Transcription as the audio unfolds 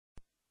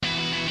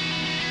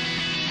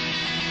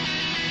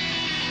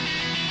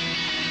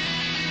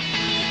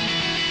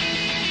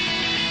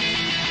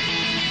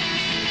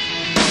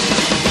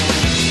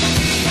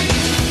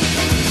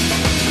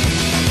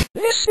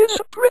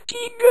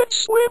pretty good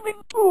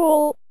swimming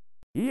pool.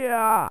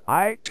 Yeah,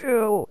 I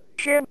too.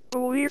 Can't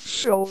believe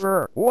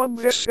Silver won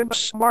this in a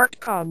smart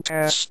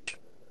contest.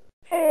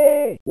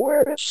 Hey,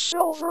 where is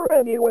Silver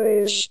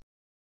anyways?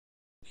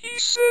 He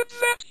said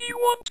that he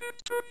wanted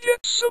to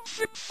get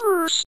something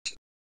first.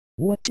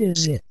 What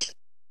is it?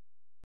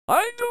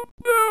 I don't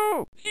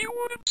know. He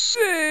wouldn't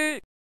say.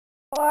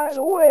 By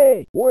the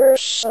way,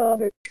 where's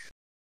Sonic?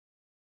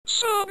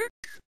 Sonic?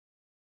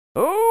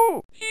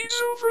 Oh,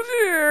 he's over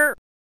there.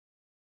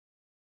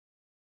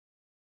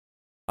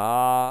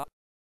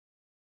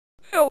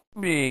 Help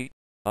me.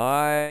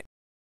 I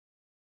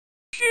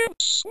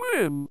can't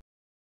swim.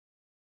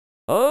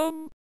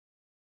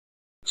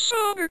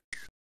 Sonic.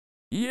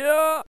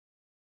 Yeah,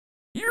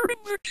 you're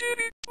in the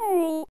kiddie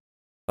pool.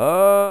 Get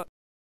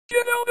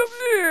out of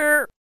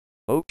there.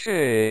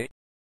 Okay.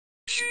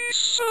 Geez,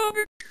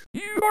 Sonic,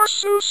 you are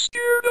so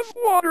scared of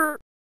water.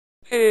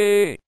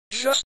 Hey,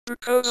 just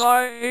because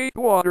I hate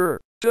water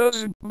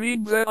doesn't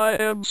mean that I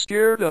am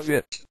scared of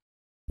it.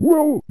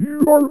 Well,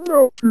 you are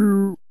now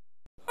too.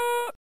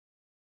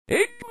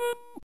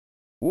 Eggman,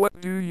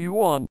 what do you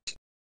want?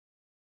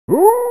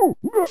 Oh,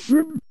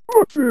 nothing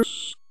but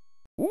this.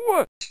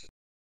 What?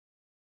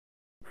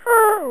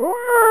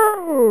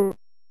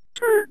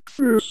 Take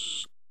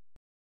this.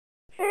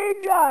 Hey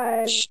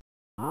guys.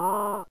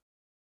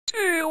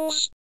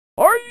 Tails,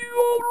 are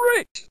you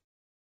alright?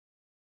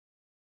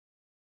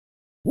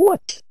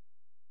 What?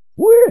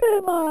 Where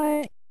am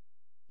I?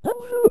 And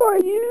who are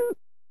you?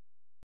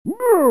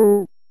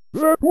 No,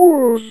 that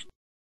was...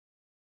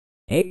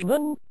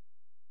 Eggman?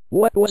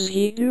 What was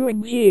he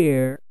doing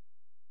here?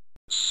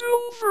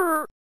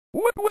 Silver!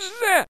 What was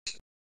that?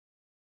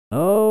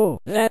 Oh,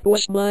 that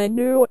was my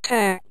new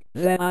attack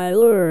that I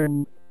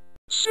learned.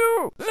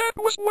 So, that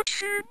was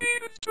what you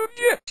needed to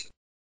get?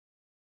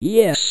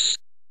 Yes.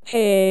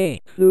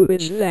 Hey, who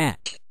is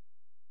that?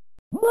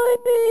 My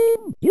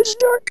name is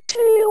Dark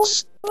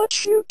Tails,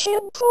 but you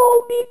can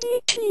call me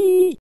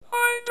DT.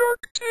 Hi,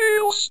 Dark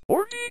Tails,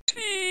 or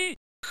DT.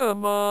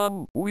 Come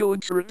on, we'll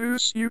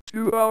introduce you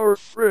to our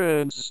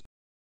friends.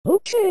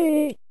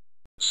 Okay.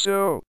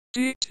 So,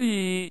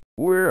 DT,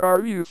 where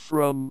are you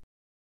from?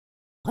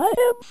 I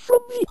am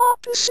from the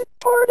opposite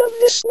part of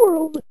this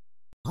world.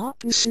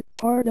 Opposite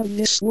part of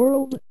this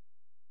world?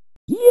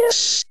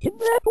 Yes, in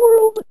that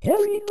world,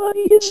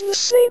 everybody is the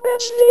same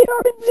as they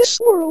are in this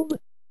world,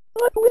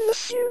 but with a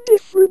few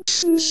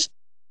differences.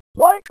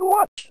 Like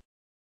what?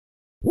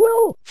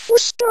 Well, for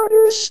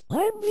starters,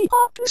 I'm the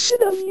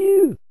opposite of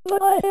you,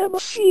 but I am a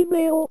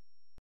female.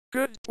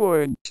 Good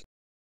point.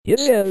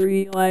 Is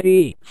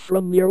everybody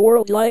from your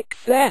world like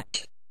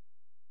that?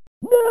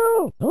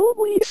 No,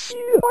 only if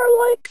you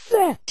are like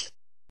that.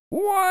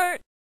 Why?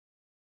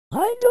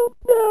 I don't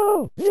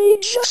know, they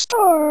just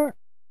are.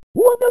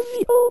 One of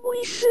the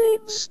only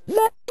things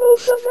that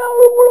both of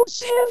our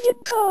worlds have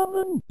in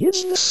common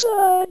is the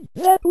side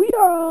that we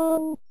are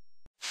on.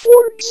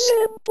 For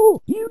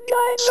example, you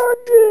guys are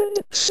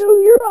good, so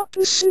your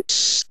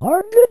opposites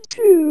are good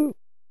too.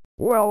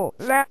 Well,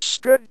 that's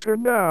good to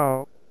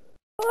know.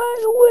 By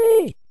the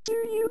way, do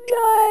you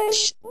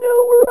guys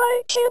know where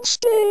I can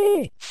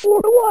stay for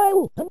a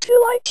while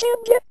until I can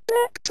get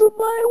back to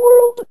my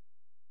world?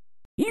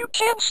 You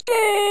can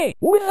stay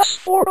with us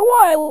for a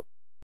while.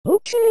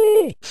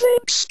 Okay,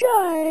 thanks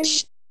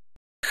guys.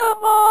 Come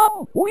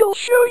on, we'll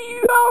show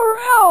you our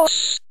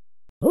house.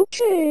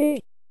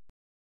 Okay.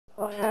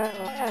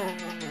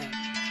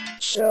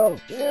 So,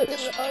 there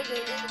is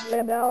other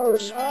than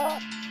ours, huh?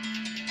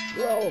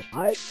 Well,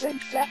 I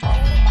think that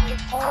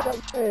part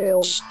of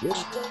Tails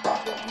is going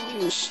to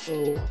be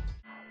useful.